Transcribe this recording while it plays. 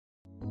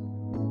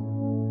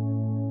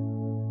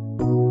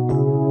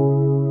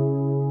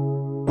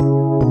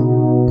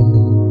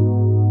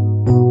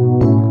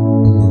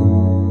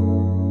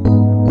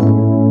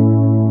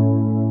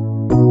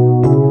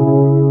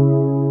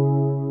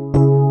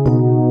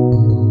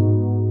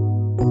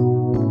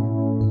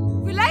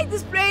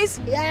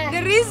place. Yeah.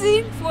 The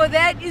reason for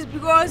that is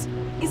because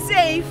it's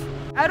safe.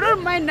 I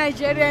don't mind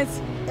Nigerians.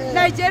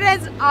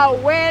 Nigerians are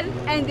well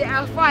and they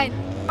are fine.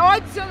 I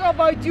want to talk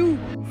about you.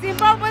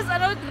 Zimbabweans are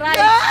not right.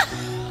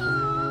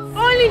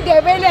 Only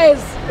the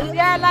Velas. They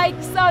are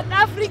like South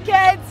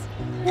Africans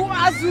who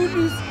are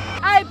Zulus.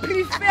 I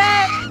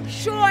prefer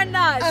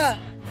Shonas.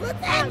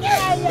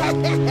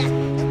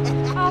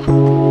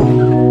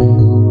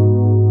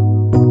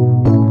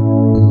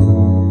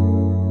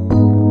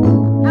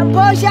 I'm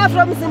Portia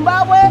from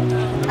Zimbabwe.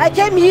 I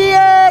came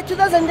here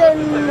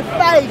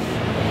 2005.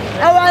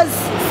 I was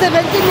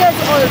 17 years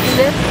old.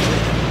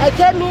 I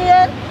came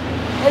here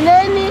and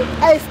then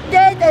I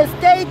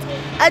stayed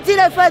until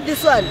I found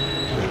this one.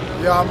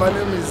 Yeah, my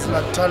name is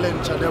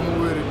Talent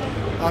Chademuwiri.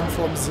 I'm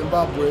from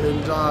Zimbabwe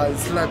and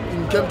it's like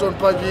in Kempton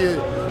Park here,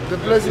 the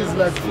place is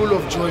like full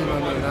of joy,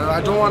 man. I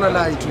don't want to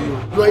lie to you.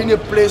 You are in a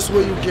place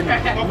where you can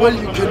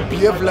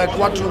behave like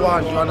what you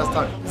want, you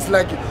understand? It's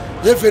like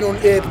heaven on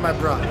earth, my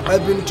bro.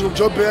 I've been to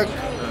Joburg,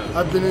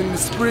 I've been in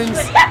Springs,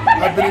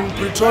 I've been in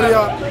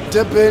Pretoria,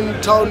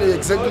 Durban town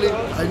exactly,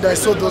 and I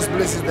saw those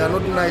places. They are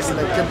not nice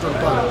like Kempton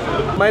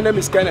Park. My name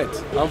is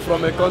Kenneth. I'm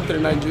from a country,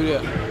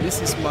 Nigeria.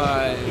 This is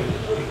my,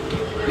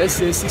 let's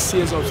say, 6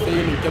 years of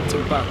staying in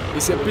Kempton Park.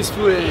 It's a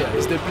peaceful area.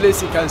 It's the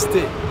place you can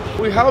stay.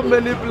 We have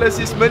many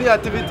places, many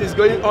activities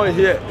going on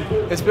here,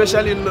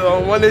 especially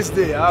on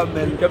Wednesday.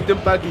 Kempton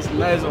Park is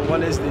nice on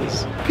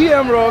Wednesdays.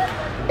 PM Rock,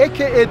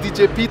 aka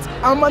DJ Pete.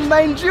 I'm a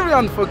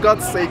Nigerian, for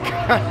God's sake.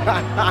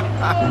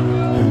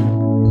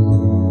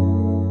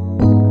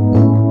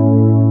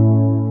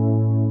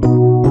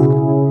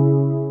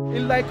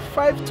 In like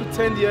 5 to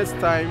 10 years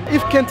time,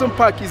 if Kempton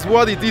Park is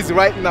what it is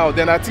right now,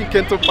 then I think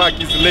Kempton Park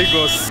is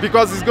Lagos,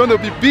 because it's going to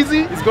be busy,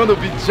 it's going to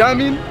be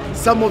jamming.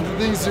 Some of the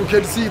things you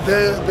can see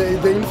there,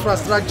 the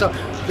infrastructure,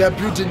 they are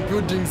building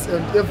buildings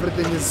and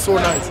everything is so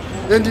nice.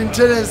 And in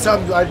 10 years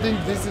time, I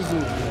think this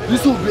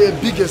will be the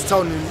biggest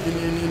town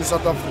in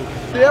South Africa.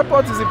 The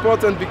airport is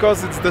important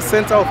because it's the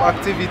center of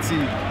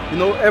activity. You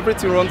know,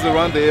 everything runs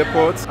around the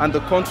airport, and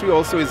the country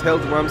also is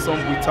held ransom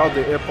without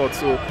the airport.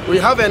 So we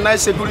have a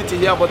nice security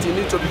here, but it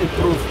needs to be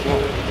improved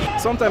more.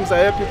 Sometimes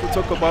I hear people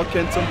talk about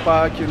Kempton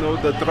Park, you know,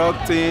 the drug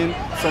thing,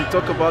 some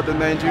talk about the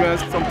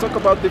Nigerians, some talk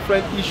about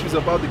different issues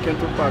about the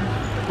Kempton Park.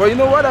 But you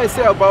know what I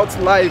say about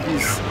life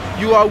is,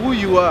 you are who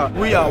you are.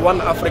 We are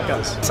one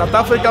Africans. South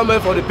Africa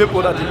meant for the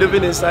people that are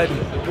living inside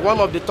it. One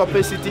of the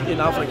toughest cities in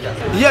Africa.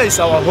 Here is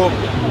our home.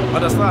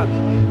 Understand?